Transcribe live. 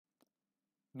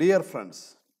Dear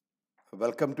friends,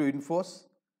 welcome to Infos.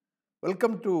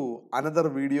 Welcome to another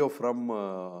video from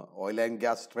Oil and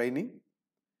Gas Training.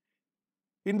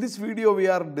 In this video, we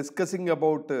are discussing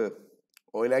about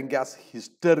oil and gas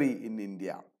history in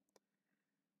India.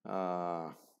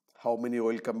 How many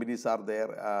oil companies are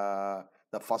there?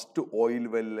 The first oil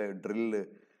well drill,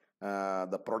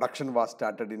 the production was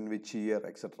started in which year,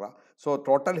 etc. So,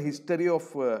 total history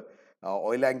of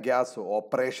oil and gas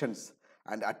operations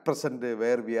and at present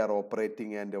where we are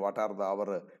operating and what are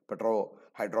our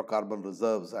hydrocarbon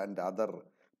reserves and other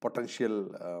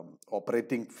potential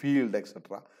operating field,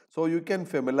 etc. So, you can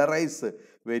familiarize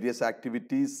various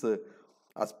activities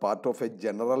as part of a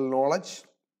general knowledge.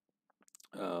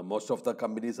 Most of the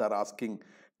companies are asking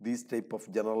these type of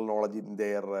general knowledge in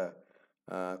their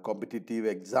competitive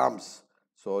exams.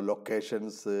 So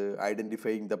locations,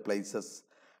 identifying the places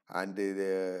and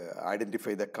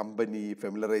identify the company,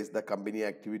 familiarize the company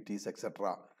activities,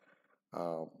 etc.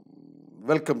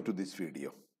 Welcome to this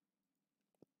video.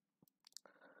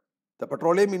 The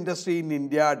petroleum industry in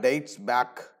India dates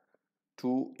back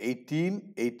to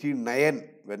 1889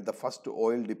 when the first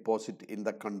oil deposit in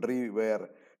the country were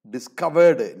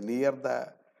discovered near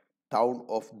the town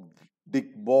of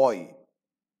Digboi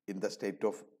in the state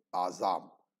of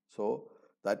Assam. So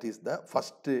that is the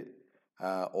first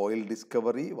oil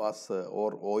discovery was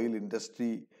or oil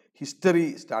industry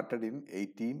history started in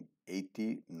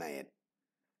 1889.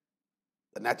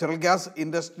 The natural gas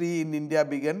industry in India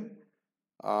began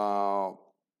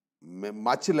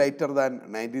much later than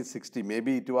 1960.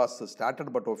 Maybe it was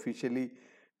started, but officially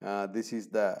this is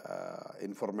the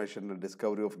information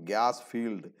discovery of gas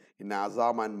field in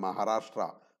Assam and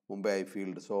Maharashtra, Mumbai High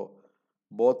Field. So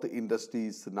both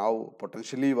industries now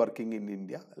potentially working in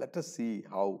India. Let us see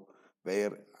how,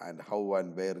 where and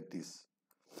where it is.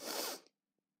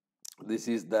 This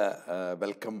is the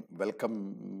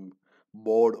welcome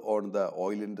board on the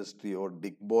oil industry or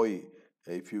Digboi.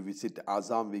 If you visit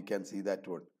Assam, we can see that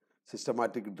one.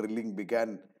 Systematic drilling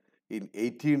began in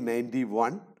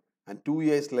 1891 and 2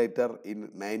 years later in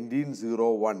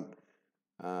 1901.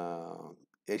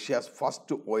 Asia's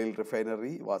first oil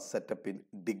refinery was set up in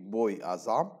Digboi,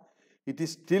 Assam. It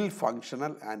is still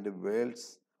functional and the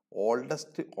world's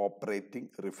oldest operating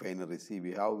refinery. See,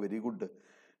 we have very good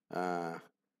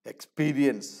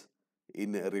experience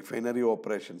in refinery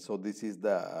operation. So this is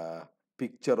the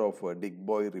picture of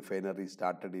Digboi refinery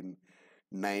started in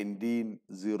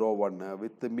 1901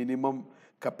 with the minimum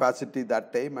capacity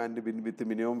that time and with the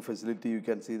minimum facility. You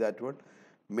can see that one.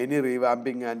 Many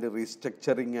revamping and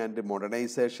restructuring and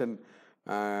modernization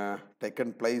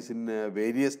taken place in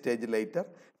various stages later.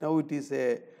 Now it is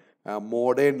a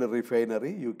modern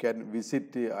refinery. You can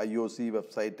visit IOC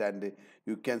website and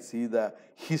you can see the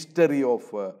history of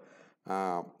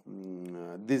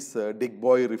this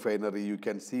Digboi refinery. You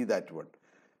can see that one.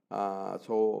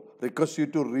 So request you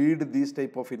to read this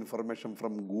type of information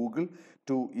from Google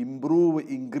to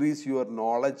increase your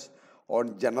knowledge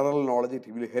on general knowledge. It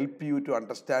will help you to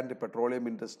understand the petroleum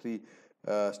industry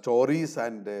stories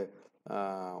and the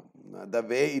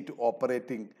way it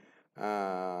operating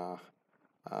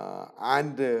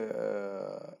and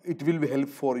it will be help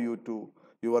for you to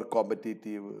your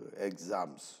competitive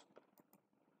exams.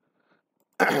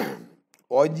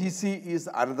 OGC is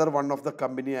another one of the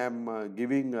company I am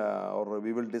giving or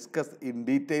we will discuss in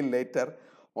detail later.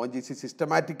 OGC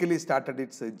systematically started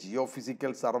its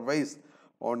geophysical surveys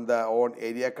on the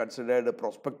area considered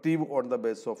prospective on the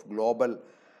basis of global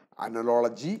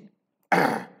analogy.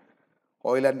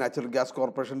 Oil and Natural Gas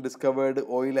Corporation discovered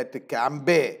oil at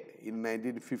Cambay in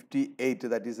 1958,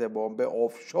 that is a Bombay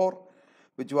offshore,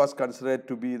 which was considered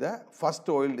to be the first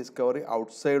oil discovery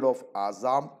outside of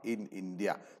Assam in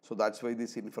India. So that's why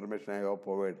this information I have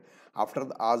provided. After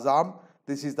the Assam,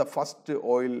 this is the first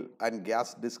oil and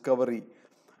gas discovery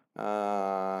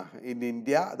in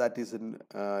India, that is in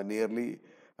near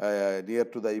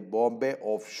to the Bombay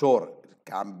offshore,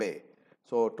 Cambay.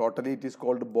 So totally it is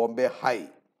called Bombay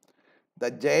High. The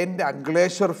giant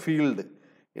Ankleshwar field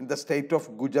in the state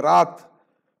of Gujarat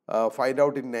find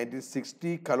out in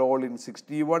 1960, Kalol in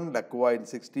 61, Digboi in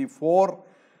 64,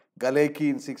 Galeki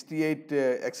in 68,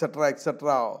 etc.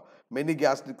 etc. Many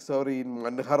gas discovery in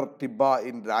Manhar Tibba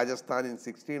in Rajasthan in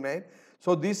 69.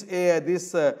 So this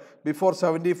before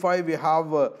 75 we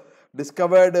have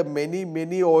discovered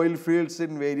many oil fields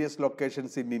in various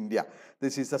locations in India.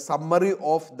 This is a summary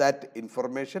of that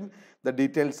information. The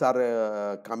details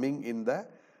are coming in the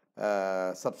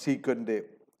subsequent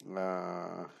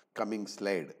coming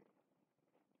slide.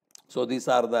 So these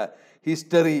are the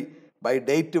history by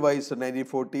date wise.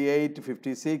 1948,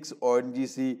 56,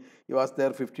 ONGC, he was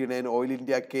there, 59, Oil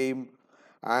India came,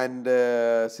 and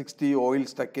 60 oil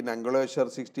stuck in Angaleshwar,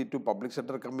 62 public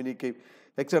sector company came,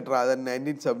 etc. Then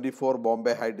 1974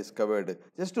 Bombay High discovered.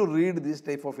 Just to read this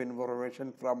type of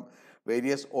information from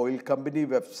various oil company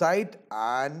website,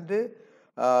 and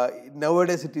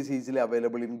nowadays it is easily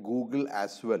available in Google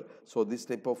as well. So this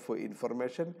type of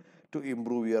information to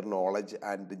improve your knowledge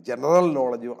and general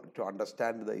knowledge to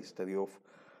understand the history of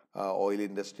oil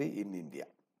industry in India.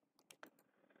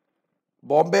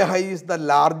 Bombay High is the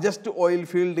largest oil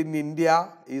field in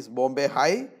India, is Bombay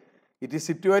High. It is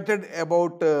situated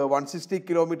about 160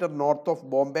 km north of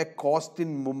Bombay coast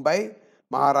in Mumbai,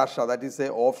 Maharashtra. That is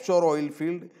a offshore oil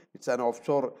field. It's an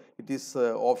offshore, it is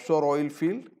offshore oil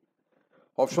field.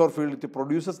 Offshore field, it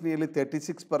produces nearly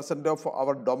 36% of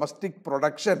our domestic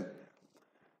production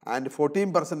and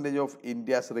 14% of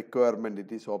India's requirement.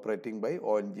 It is operating by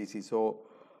ONGC. So,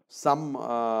 some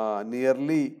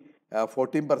nearly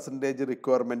 14%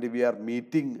 requirement we are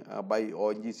meeting by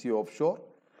ONGC offshore,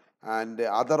 and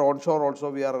other onshore also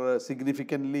we are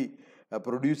significantly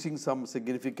producing some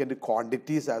significant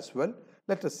quantities as well.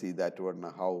 Let us see that one,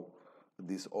 how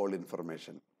this all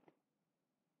information.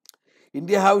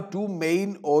 India have two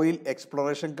main oil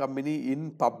exploration company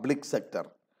in public sector.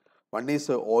 One is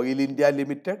Oil India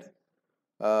Limited,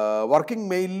 working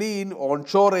mainly in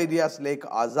onshore areas like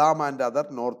Assam and other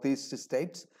northeast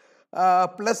states,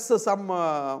 plus some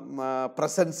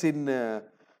presence in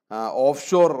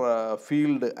offshore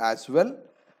field as well.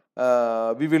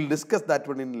 We will discuss that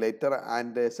one in later.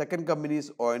 And second company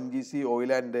is ONGC,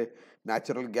 Oil and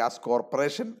Natural Gas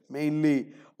Corporation,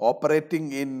 mainly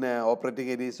operating in operating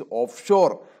areas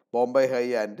offshore Bombay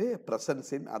High and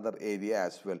presence in other area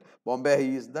as well. Bombay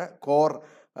High is the core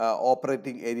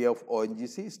operating area of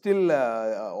ONGC. Still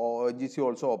ONGC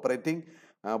also operating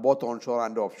both onshore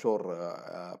and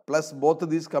offshore. Plus both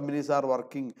these companies are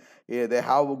working, they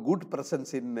have a good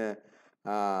presence in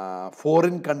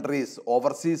foreign countries,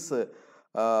 overseas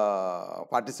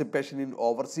participation in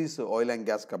overseas oil and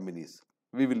gas companies.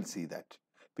 We will see that.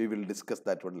 We will discuss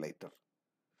that one later.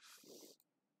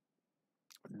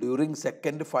 During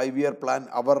second 5-year plan,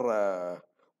 our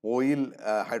oil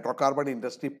hydrocarbon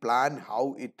industry plan,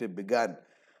 how it began.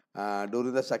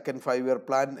 During the second 5-year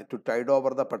plan, to tide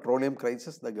over the petroleum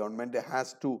crisis, the government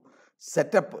has to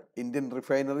set up Indian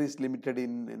Refineries Ltd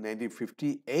in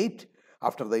 1958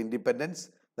 after the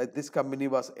independence. That this company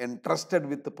was entrusted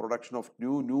with the production of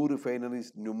new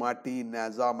refineries, Numati in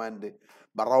Assam and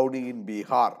Barauni in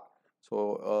Bihar.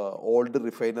 So old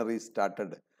refineries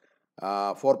started.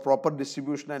 For proper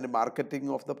distribution and marketing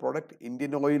of the product,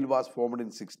 Indian Oil was formed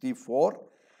in 64.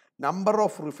 Number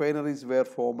of refineries were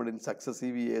formed in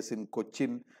successive years in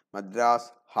Cochin,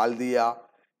 Madras, Haldia.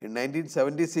 In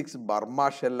 1976, Burma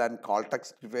Shell and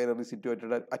Caltex refineries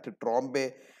situated at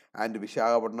Trombay and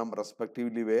Visakhapatnam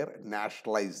respectively were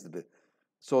nationalized.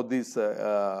 So this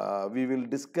we will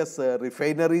discuss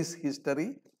refineries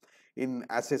history in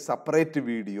as a separate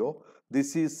video.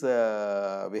 This is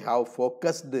we have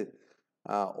focused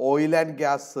oil and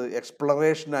gas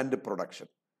exploration and production.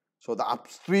 So the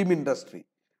upstream industry.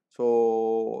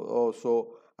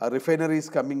 So refinery is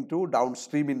coming to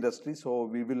downstream industry. So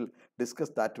we will discuss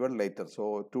that one later.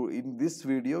 So in this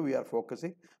video we are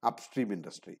focusing upstream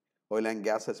industry, oil and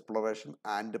gas exploration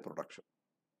and production.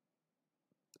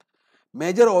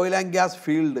 Major oil and gas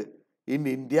field in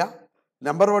India.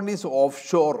 Number one is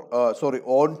onshore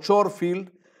field.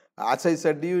 As I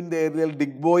said to you in the area,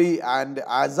 Digboi and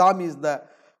Assam is the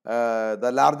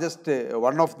largest,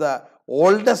 one of the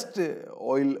oldest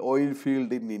oil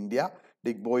field in India,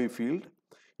 Digboi field.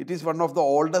 It is one of the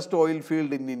oldest oil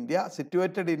field in India,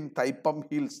 situated in Taipam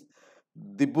Hills,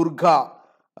 Diburga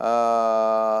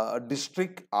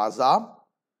district, Assam.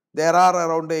 There are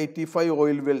around 85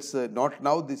 oil wells, not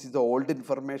now, this is the old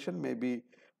information, maybe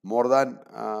more than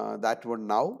that one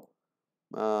now.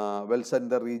 Wells in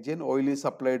the region. Oil is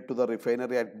supplied to the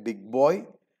refinery at Digboi.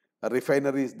 A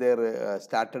refinery is there,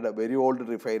 started a very old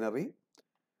refinery.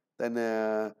 Then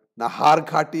Nahar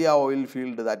Ghatia oil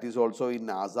field, that is also in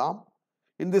Assam.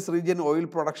 In this region, oil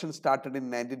production started in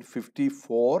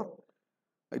 1954.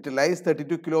 It lies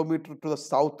 32 km to the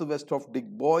southwest of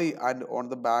Digboi and on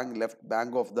the left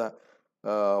bank of the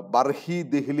Barhi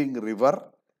Dihling river.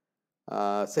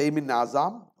 Same in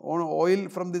Assam. Oil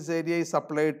from this area is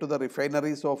supplied to the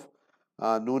refineries of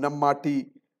Nunamati,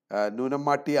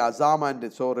 Assam,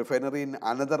 and so refinery in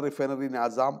another refinery in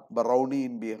Assam, Barauni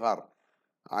in Bihar.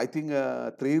 I think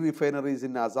 3 refineries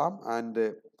in Assam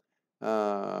and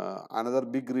another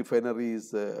big refinery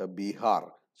is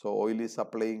Bihar. So oil is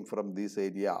supplying from this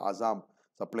area, Assam,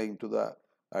 supplying to the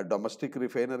domestic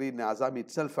refinery in Assam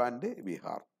itself and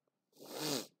Bihar.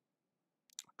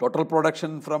 Total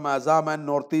production from Assam and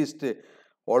Northeast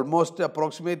almost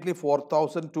approximately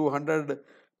 4,200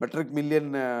 metric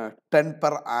million ton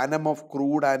per annum of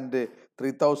crude and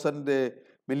 3,000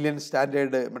 million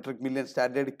standard metric million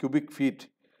standard cubic feet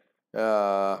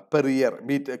per year,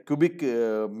 cubic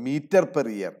meter per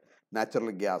year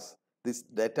natural gas. These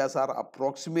data are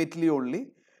approximately only,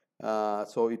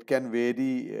 so it can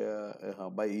vary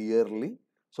by yearly.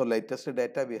 So latest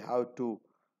data we have to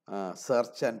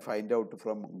search and find out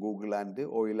from Google, and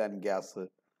oil and gas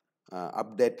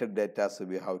updated data, so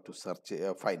we have to search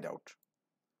find out.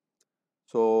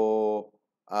 So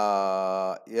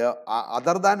yeah,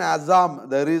 other than Assam,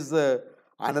 there is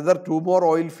another two more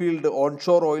oil field,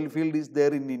 onshore oil field is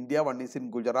there in India. One is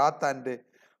in Gujarat and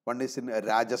one is in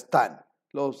Rajasthan.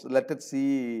 So let us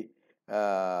see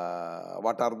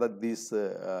what are these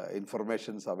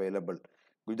informations available.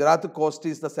 Gujarat coast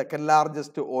is the second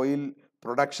largest oil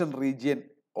production region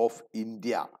of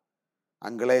India.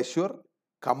 Ankleshwar,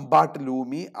 Kambat,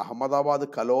 Lumi,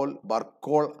 Ahmedabad, Kalol,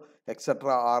 Barkol,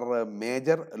 etc. are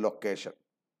major location.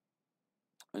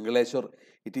 Ankleshwar,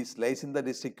 it is lies in the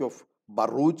district of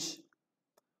Bharuch.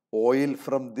 Oil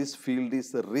from this field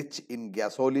is rich in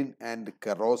gasoline and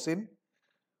kerosene.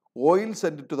 Oil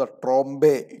sent to the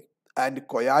Trombay and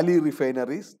Koyali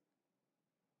refineries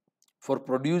for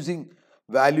producing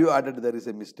value added, there is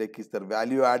a mistake, is there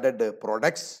value added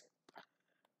products.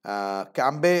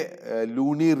 Cambe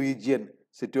Luni region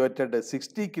situated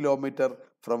 60 km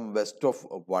from west of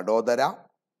Vadodara.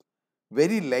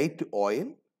 Very light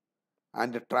oil,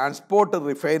 and transport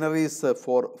refineries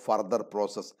for further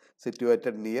process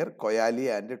situated near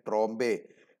Koyali and Trombay.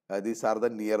 These are the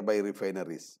nearby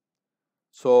refineries.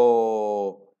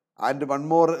 So, and one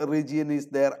more region is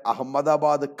there,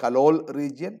 Ahmedabad Kalol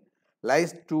region,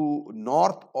 lies to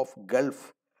north of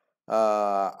Gulf.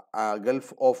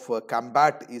 Gulf of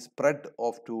Kambat is spread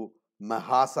off to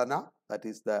Mahasana, that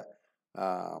is the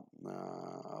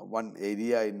one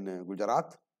area in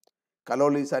Gujarat.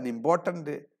 Kalol is an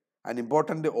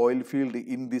important oil field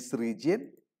in this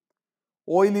region.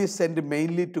 Oil is sent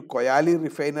mainly to Koyali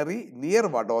refinery near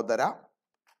Vadodara.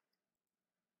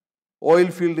 Oil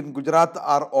field in Gujarat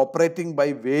are operating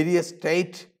by various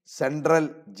state, central,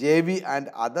 JV and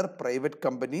other private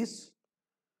companies.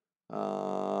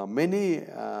 Many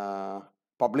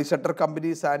public sector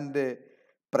companies and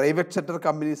private sector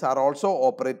companies are also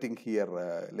operating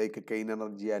here, like Kain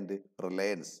Energy and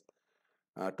Reliance.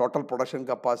 Total production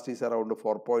capacity is around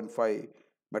 4.5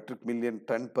 metric million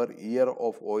ton per year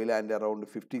of oil and around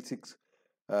 56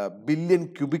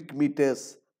 billion cubic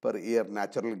meters per year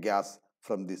natural gas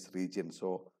from this region.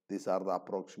 So these are the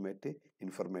approximate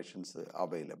informations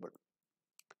available.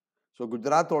 So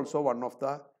Gujarat also one of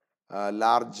the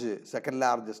second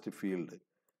largest field.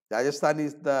 Rajasthan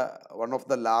is the one of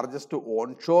the largest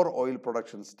onshore oil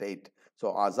production state.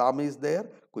 So Assam is there,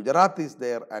 Gujarat is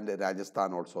there, and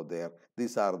Rajasthan also there.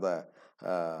 These are the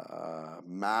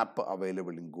map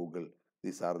available in Google.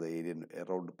 These are the area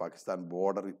around Pakistan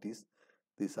border. It is.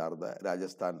 These are the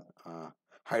Rajasthan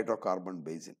hydrocarbon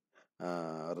basin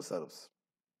reserves.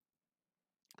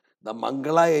 The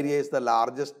Mangala area is the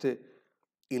largest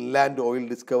inland oil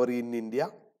discovery in India.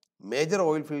 Major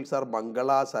oil fields are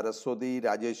Mangala, Saraswati,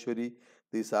 Rajeshwari.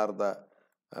 These are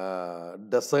the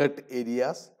desert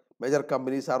areas. Major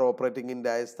companies are operating in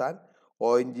Rajasthan.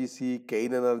 ONGC,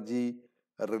 Kain Energy,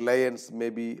 Reliance,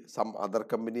 maybe some other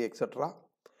company, etc.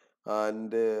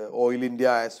 And Oil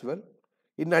India as well.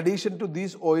 In addition to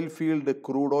this oil field,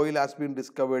 crude oil has been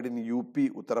discovered in UP,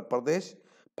 Uttar Pradesh,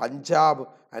 Punjab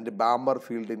and Bamber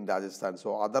field in Rajasthan.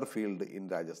 So other field in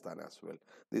Rajasthan as well.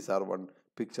 These are one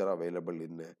picture available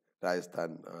in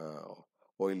Rajasthan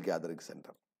oil gathering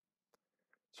center.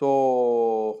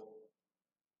 So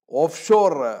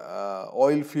offshore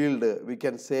oil field, we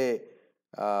can say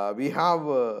we have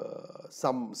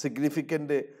some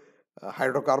significant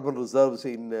hydrocarbon reserves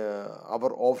in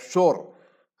our offshore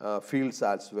fields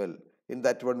as well. In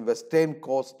that one western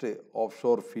coast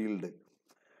offshore field,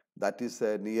 that is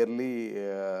nearly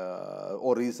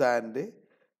Orissa and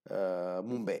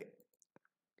Mumbai.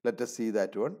 Let us see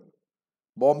that one.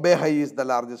 Bombay High is the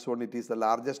largest one. It is the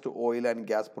largest oil and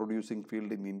gas producing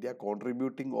field in India,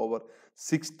 contributing over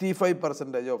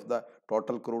 65% of the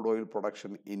total crude oil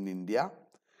production in India.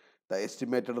 The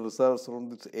estimated reserves from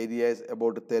this area is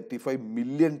about 35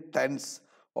 million tons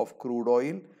of crude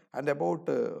oil and about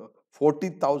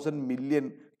 40,000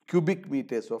 million cubic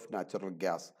meters of natural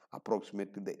gas,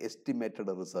 approximately the estimated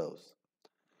reserves.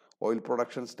 Oil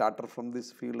production started from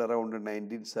this field around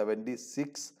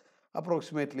 1976,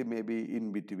 approximately maybe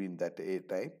in between that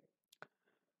time.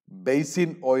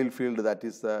 Basin oil field, that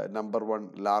is the number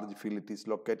one large field. It is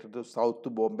located to South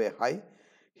Bombay High.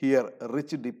 Here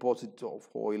rich deposits of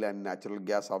oil and natural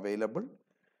gas available.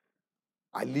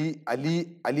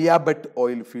 Aliabad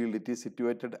oil field, it is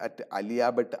situated at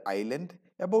Aliabad Island,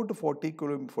 about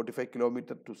 45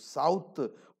 kilometers to south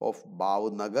of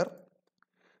Bhavnagar.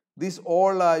 This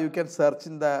all you can search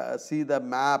in the, see the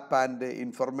map and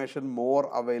information more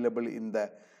available in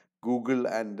the Google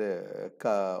and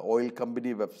oil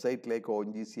company website like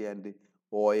ONGC and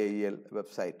OIL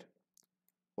website,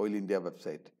 Oil India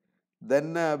website.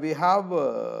 Then we have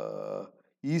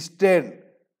Eastern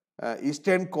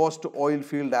Coast oil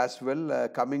field as well,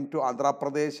 coming to Andhra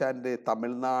Pradesh and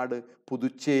Tamil Nadu,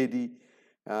 Puducherry.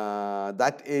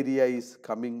 That area is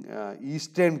coming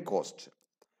Eastern Coast.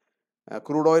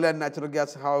 Crude oil and natural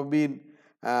gas have been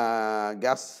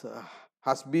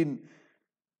has been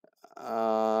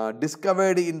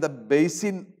discovered in the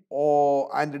basin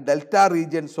and delta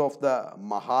regions of the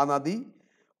Mahanadi,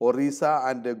 Orissa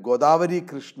and Godavari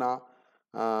Krishna,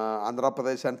 Andhra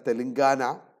Pradesh and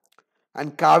Telangana,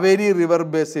 and Kaveri River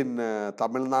Basin,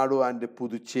 Tamil Nadu and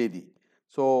Puducherry.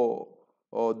 So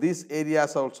these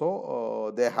areas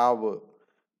also they have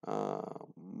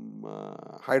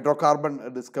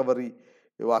hydrocarbon discovery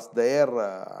was there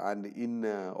and in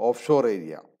offshore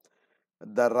area.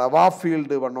 The Rava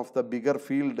field, one of the bigger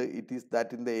field, it is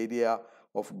that in the area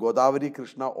of Godavari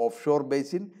Krishna offshore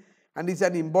basin, and is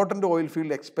an important oil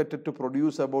field expected to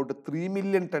produce about 3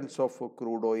 million tons of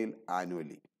crude oil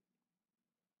annually.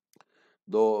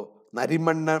 Though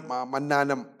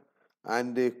Narimannanam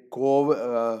and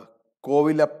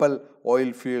Kovilappal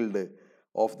oil field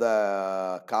of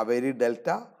the Kaveri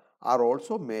Delta are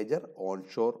also major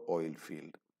onshore oil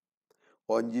field.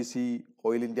 ONGC,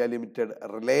 Oil India Limited,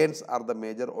 Reliance are the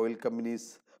major oil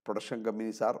companies, production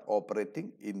companies are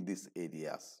operating in these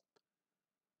areas.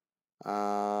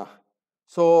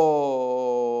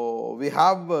 So we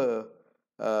have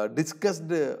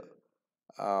discussed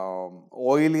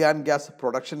oil and gas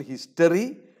production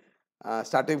history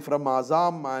starting from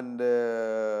Assam and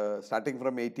starting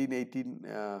from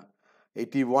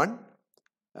 1881.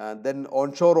 Then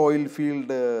onshore oil field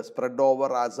spread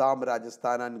over Assam,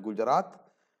 Rajasthan and Gujarat,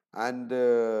 and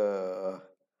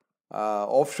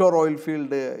offshore oil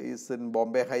field is in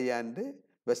Bombay High and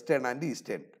Western and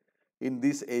Eastern. In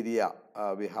this area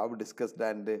we have discussed,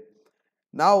 and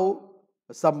now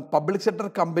some public sector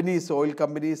companies, oil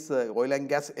companies, oil and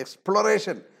gas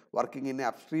exploration working in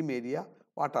upstream area.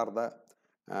 What are the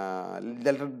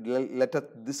let us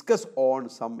discuss on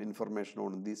some information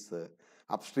on these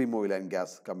upstream oil and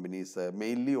gas companies,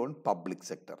 mainly on public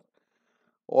sector.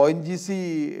 ONGC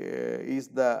is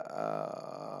the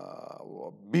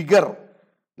bigger,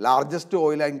 largest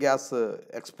oil and gas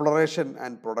exploration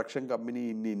and production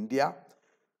company in India.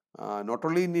 Not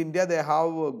only in India, they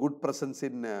have a good presence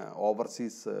in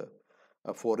overseas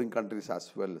foreign countries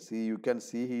as well. See, you can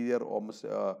see here almost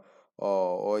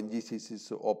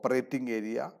ONGC's operating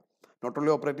area, not only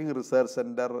operating research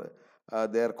center,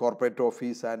 their corporate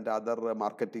office and other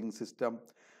marketing system,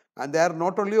 and they are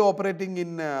not only operating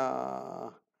in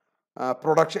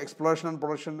production, exploration and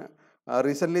production.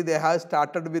 Recently they have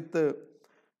started with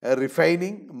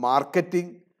refining,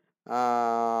 marketing,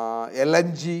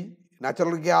 LNG,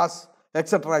 natural gas,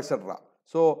 etc., etc.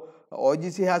 So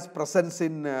ONGC has presence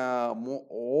in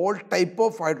all type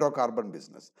of hydrocarbon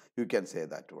business. You can say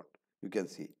that one. You can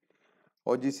see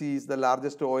ONGC is the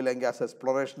largest oil and gas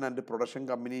exploration and production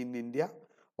company in India,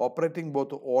 operating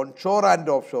both onshore and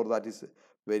offshore. That is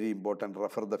very important.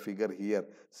 Refer the figure here.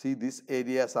 See, these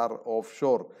areas are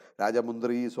offshore.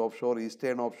 Rajamundry is offshore,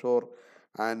 Eastern offshore,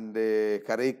 and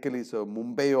Karaikal is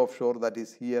Mumbai offshore. That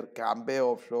is here, Cambay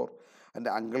offshore, and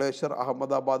Ankleshwar,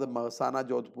 Ahmedabad, Mehsana,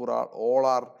 Jodhpur are all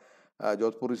are.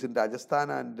 Jodhpur is in Rajasthan,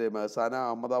 and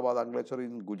Mehsana, Ahmedabad, Ankleshwar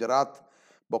in Gujarat.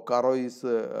 Bokaro is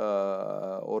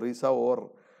Orissa or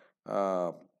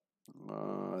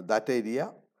that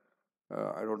area.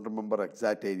 I don't remember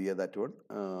exact area, that one.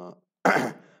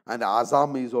 And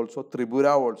Assam is also,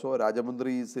 Tripura also,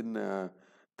 Rajamundry is in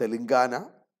Telangana,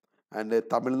 and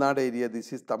Tamil Nadu area,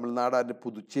 this is Tamil Nadu and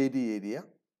Puducherry area.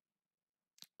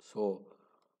 So,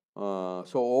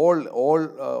 all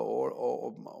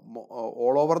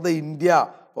over the India,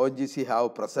 ONGC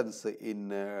have presence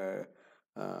in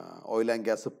oil and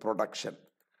gas production.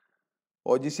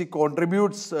 ONGC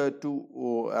contributes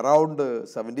to around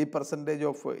 70%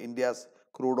 of India's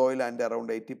crude oil and around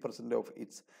 80% of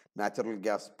its natural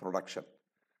gas production.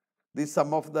 These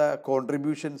some of the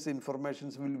contributions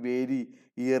informations will vary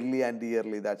yearly and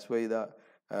yearly. That's why the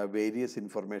various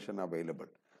information available.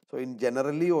 So in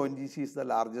generally, ONGC is the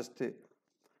largest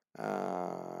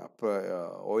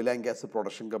oil and gas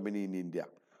production company in India.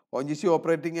 ONGC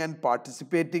operating and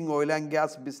participating oil and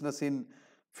gas business in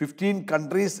 15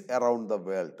 countries around the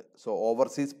world. So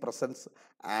overseas presence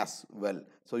as well.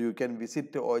 So you can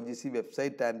visit ONGC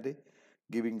website and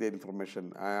giving the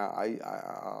information. I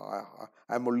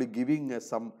am only giving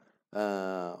some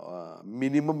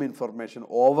minimum information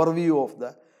overview of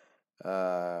the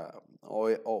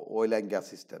oil and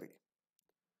gas history.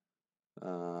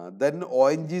 Then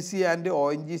ONGC and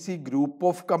ONGC group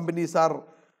of companies are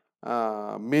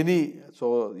many.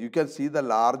 So you can see the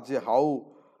how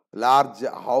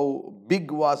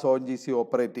big was ONGC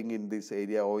operating in this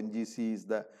area. ONGC is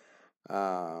the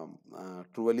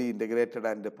truly integrated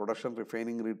and production,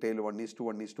 refining, retail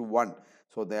 1:1:1.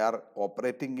 So they are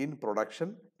operating in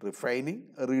production, refining,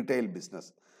 retail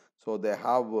business. So they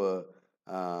have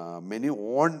many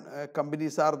own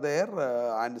companies are there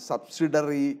and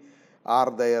subsidiary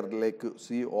are there, like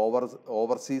see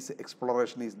overseas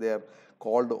exploration is there,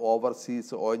 called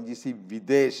overseas ONGC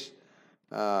Videsh,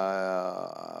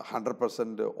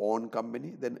 100% own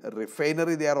company. Then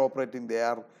refinery they are operating, they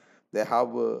have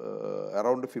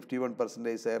around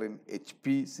 51% share in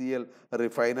HPCL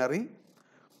refinery,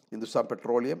 Hindustan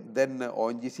Petroleum. Then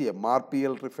ONGC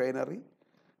MRPL refinery.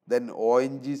 Then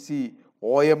ONGC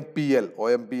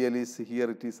OMPL is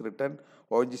here, it is written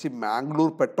ONGC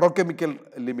Mangalore Petrochemical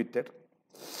Limited.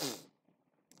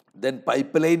 Then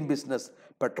pipeline business,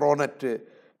 Petronet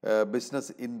business,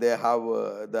 in they have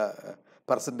the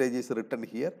percentage is written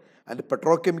here. And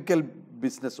petrochemical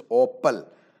business, Opal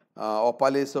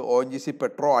is ONGC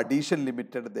Petro Addition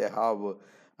Limited. They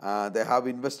have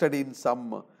invested in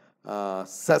some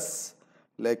CES,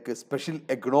 like special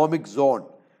economic zone,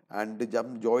 and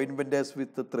joint ventures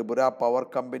with the Tripura Power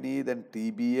Company, then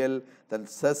TBL, then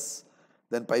CES,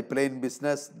 then pipeline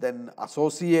business, then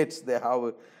associates. They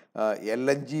have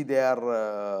LNG. They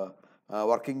are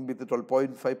working with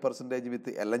 12.5% with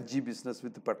the LNG business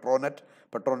with Petronet.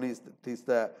 Petronet is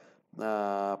the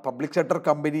public sector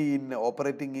company in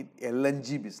operating in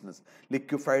LNG business,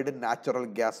 liquefied natural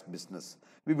gas business.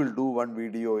 We will do one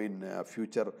video in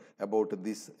future about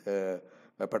this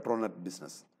Petronet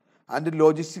business. And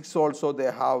logistics also, they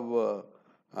have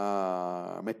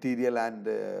material and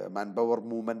manpower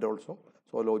movement also.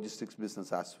 So logistics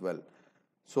business as well.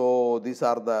 So these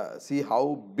are the, see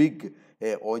how big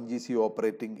ONGC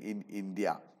operating in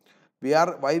India.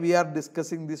 Why we are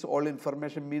discussing this all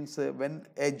information means when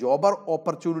a jobber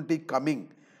opportunity coming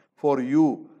for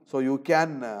you, so you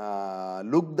can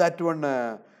look that one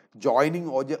joining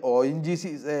ONGC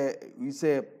is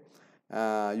a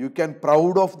you can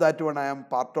proud of that one. I am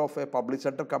part of a public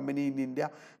sector company in India.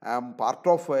 I am part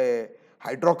of a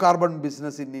hydrocarbon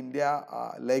business in India.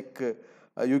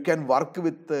 You can work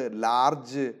with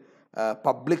large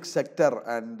public sector,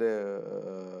 and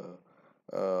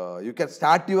you can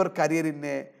start your career in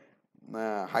a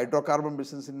hydrocarbon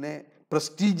business in a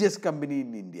prestigious company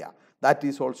in India. That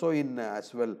is also in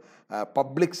as well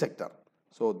public sector.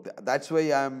 So that's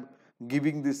why I am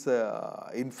giving this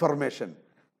information.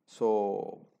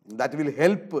 So that will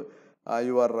help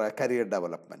your career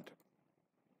development.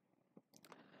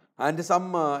 And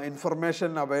some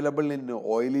information available in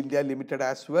Oil India Limited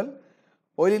as well.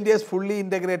 Oil India is fully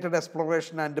integrated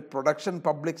exploration and production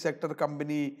public sector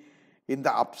company in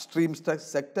the upstream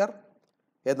sector.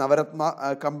 A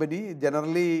Navaratna company,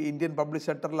 generally Indian public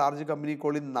sector large company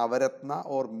called in Navaratna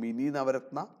or mini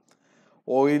Navaratna.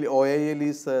 OIL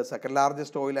is second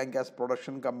largest oil and gas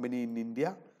production company in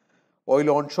India.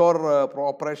 Oil onshore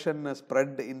operation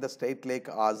spread in the state like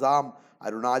Assam,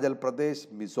 Arunachal Pradesh,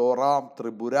 Mizoram,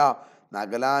 Tripura,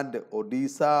 Nagaland,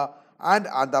 Odisha, and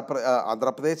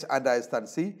Andhra Pradesh and Rajasthan.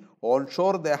 See,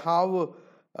 onshore they have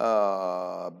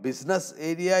business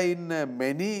area in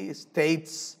many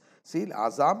states. See,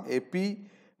 Assam, AP,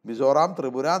 Mizoram,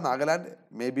 Tripura, Nagaland,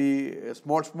 maybe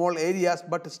small areas,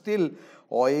 but still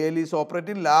OIL is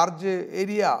operating large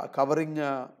area covering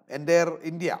entire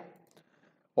India.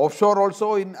 Offshore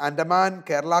also in Andaman,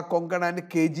 Kerala, Konkan and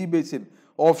KG Basin,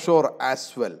 offshore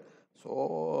as well.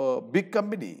 So big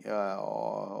company,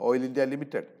 Oil India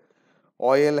Limited.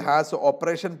 Oil has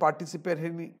operation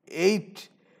participation in 8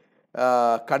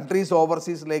 countries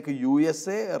overseas like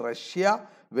USA, Russia,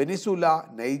 Venezuela,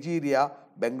 Nigeria,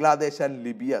 Bangladesh and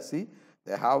Libya. See,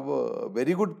 they have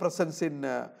very good presence in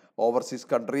overseas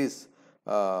countries,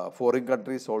 foreign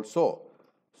countries also.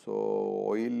 So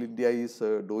Oil India is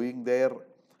doing their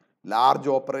large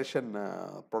operation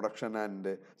production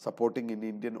and supporting in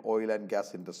Indian oil and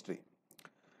gas industry.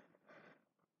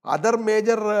 Other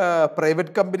major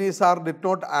private companies are did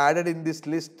not added in this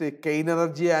list. Cain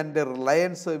Energy and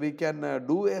Reliance, we can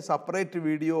do a separate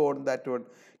video on that one.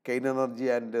 Cain Energy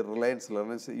and Reliance.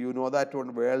 You know that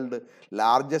one, world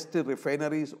largest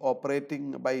refineries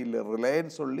operating by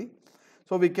Reliance only.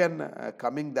 So we can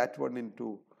coming that one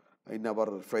into in our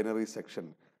refinery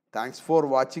section. Thanks for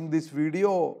watching this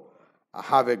video.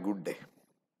 Have a good day.